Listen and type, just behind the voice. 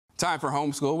Time for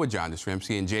Homeschool with John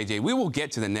Destrimsky and JJ. We will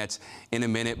get to the Nets in a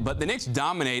minute, but the Knicks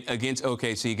dominate against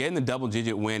OKC, getting the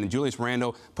double-digit win, and Julius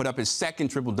Randle put up his second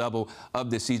triple-double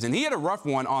of the season. He had a rough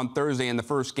one on Thursday in the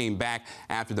first game back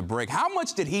after the break. How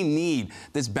much did he need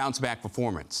this bounce-back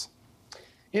performance?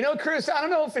 You know, Chris, I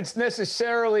don't know if it's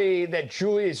necessarily that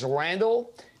Julius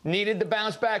Randle needed the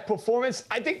bounce-back performance.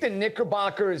 I think the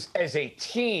Knickerbockers as a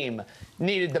team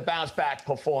needed the bounce-back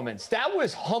performance. That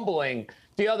was humbling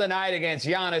the other night against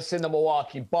Giannis and the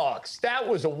Milwaukee Bucks. That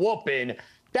was a whooping.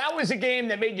 That was a game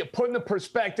that made you put into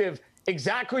perspective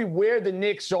exactly where the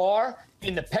Knicks are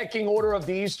in the pecking order of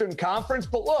the Eastern Conference.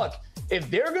 But look,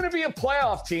 if they're going to be a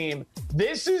playoff team,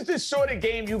 this is the sort of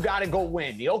game you got to go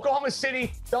win. The Oklahoma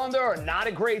City Thunder are not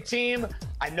a great team.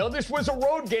 I know this was a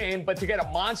road game, but to get a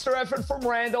monster effort from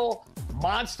Randle,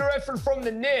 monster effort from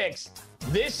the Knicks,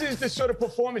 this is the sort of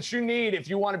performance you need if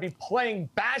you want to be playing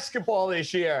basketball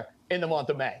this year in the month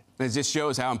of May. It just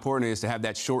shows how important it is to have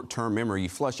that short-term memory. You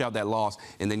flush out that loss,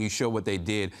 and then you show what they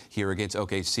did here against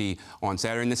OKC on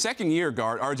Saturday. And the second-year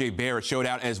guard, RJ Barrett, showed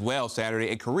out as well Saturday,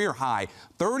 a career-high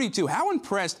 32. How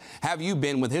impressed have you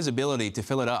been with his ability to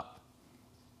fill it up?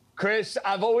 Chris,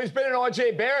 I've always been an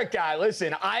RJ Barrett guy.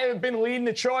 Listen, I have been leading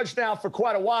the charge now for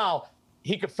quite a while.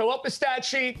 He could fill up a stat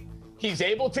sheet. He's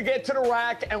able to get to the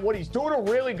rack, and what he's doing a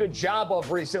really good job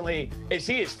of recently is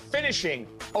he is finishing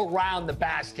around the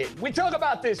basket. We talk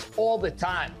about this all the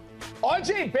time.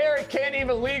 RJ Barrett can't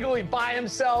even legally buy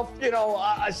himself,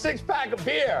 a six-pack of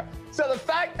beer. So the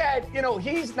fact that,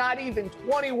 he's not even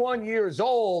 21 years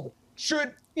old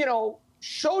should,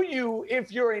 show you,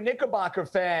 if you're a Knickerbocker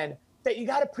fan, that you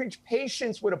got to preach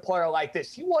patience with a player like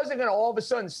this. He wasn't going to all of a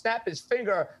sudden snap his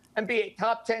finger and be a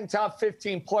top 10, top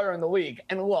 15 player in the league.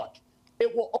 And look,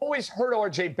 it will always hurt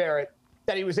RJ Barrett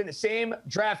that he was in the same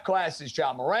draft class as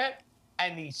Ja Morant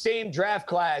and the same draft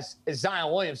class as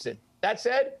Zion Williamson. That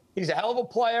said, he's a hell of a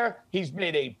player. He's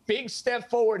made a big step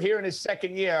forward here in his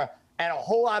second year, and a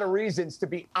whole lot of reasons to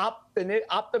be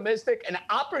optimistic and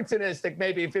opportunistic,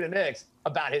 maybe, if you're the Knicks,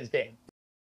 about his game.